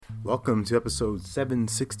Welcome to episode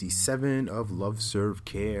 767 of Love Serve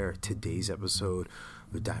Care. Today's episode,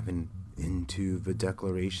 we're diving into the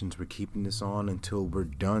declarations. We're keeping this on until we're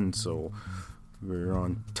done, so we're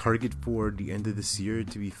on target for the end of this year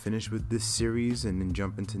to be finished with this series and then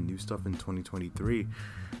jump into new stuff in 2023.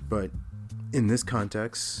 But in this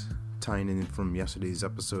context, tying in from yesterday's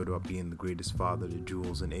episode about being the greatest father to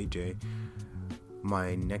Jules and AJ,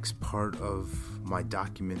 my next part of my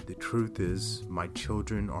document, the truth is, my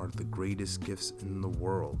children are the greatest gifts in the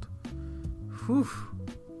world. Whew,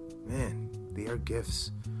 man, they are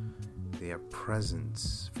gifts. They are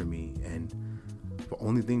presents for me, and the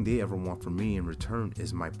only thing they ever want from me in return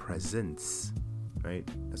is my presence, right?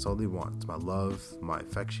 That's all they want. It's my love, my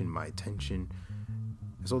affection, my attention.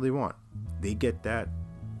 That's all they want. They get that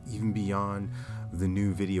even beyond the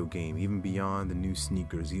new video game, even beyond the new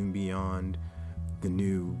sneakers, even beyond the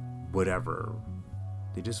new whatever.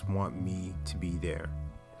 They just want me to be there.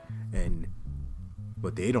 And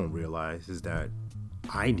what they don't realize is that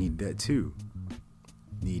I need that too.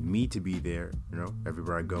 Need me to be there,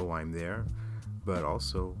 everywhere I go I'm there, but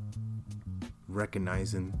also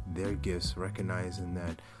recognizing their gifts, recognizing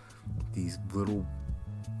that these little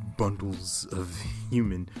bundles of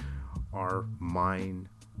human are mine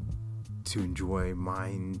to enjoy,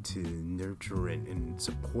 mine to nurture and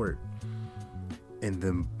support. And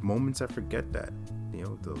the moments I forget that,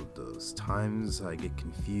 those times I get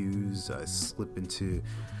confused, I slip into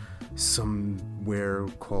somewhere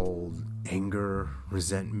called anger,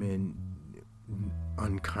 resentment,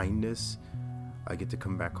 unkindness, I get to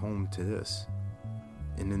come back home to this.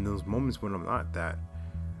 And in those moments when I'm not that,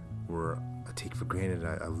 where I take for granted,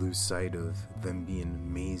 I lose sight of them being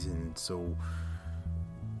amazing and so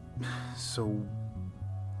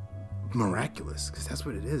miraculous, because that's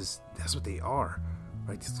what it is. That's what they are.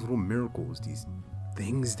 Right, these little miracles, these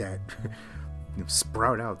things that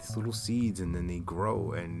sprout out, these little seeds, and then they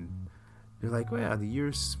grow, and they're like, well, yeah, the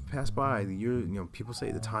years pass by. The year, people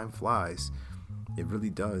say the time flies. It really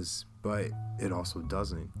does, but it also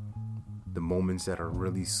doesn't. The moments that are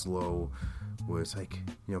really slow, where it's like,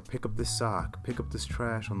 pick up this sock, pick up this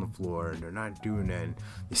trash on the floor, and they're not doing that, and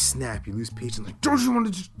you snap, you lose patience, like, don't you want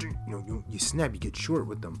to just, you snap, you get short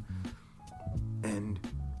with them, and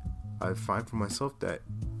I find for myself that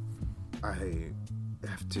I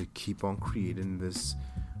have to keep on creating this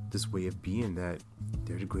way of being, that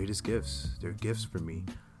they're the greatest gifts. They're gifts for me.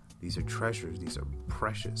 These are treasures. These are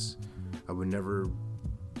precious. I would never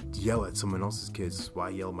yell at someone else's kids. Why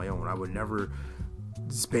yell at my own? I would never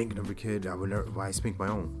spank another kid. Why spank my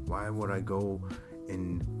own? Why would I go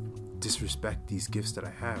and disrespect these gifts that I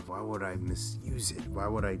have? Why would I misuse it? Why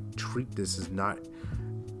would I treat this as not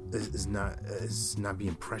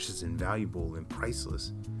being precious and valuable and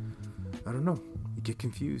priceless? I don't know. You get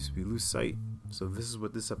confused. We lose sight. So this is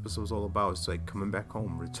what this episode is all about. It's like coming back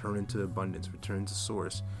home, returning to abundance, returning to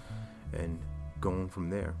source, and going from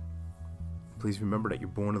there. Please remember that you're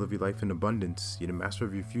born to live your life in abundance. You're the master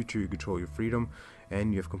of your future. You control your freedom,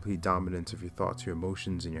 and you have complete dominance of your thoughts, your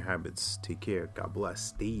emotions, and your habits. Take care. God bless.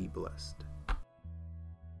 Stay blessed.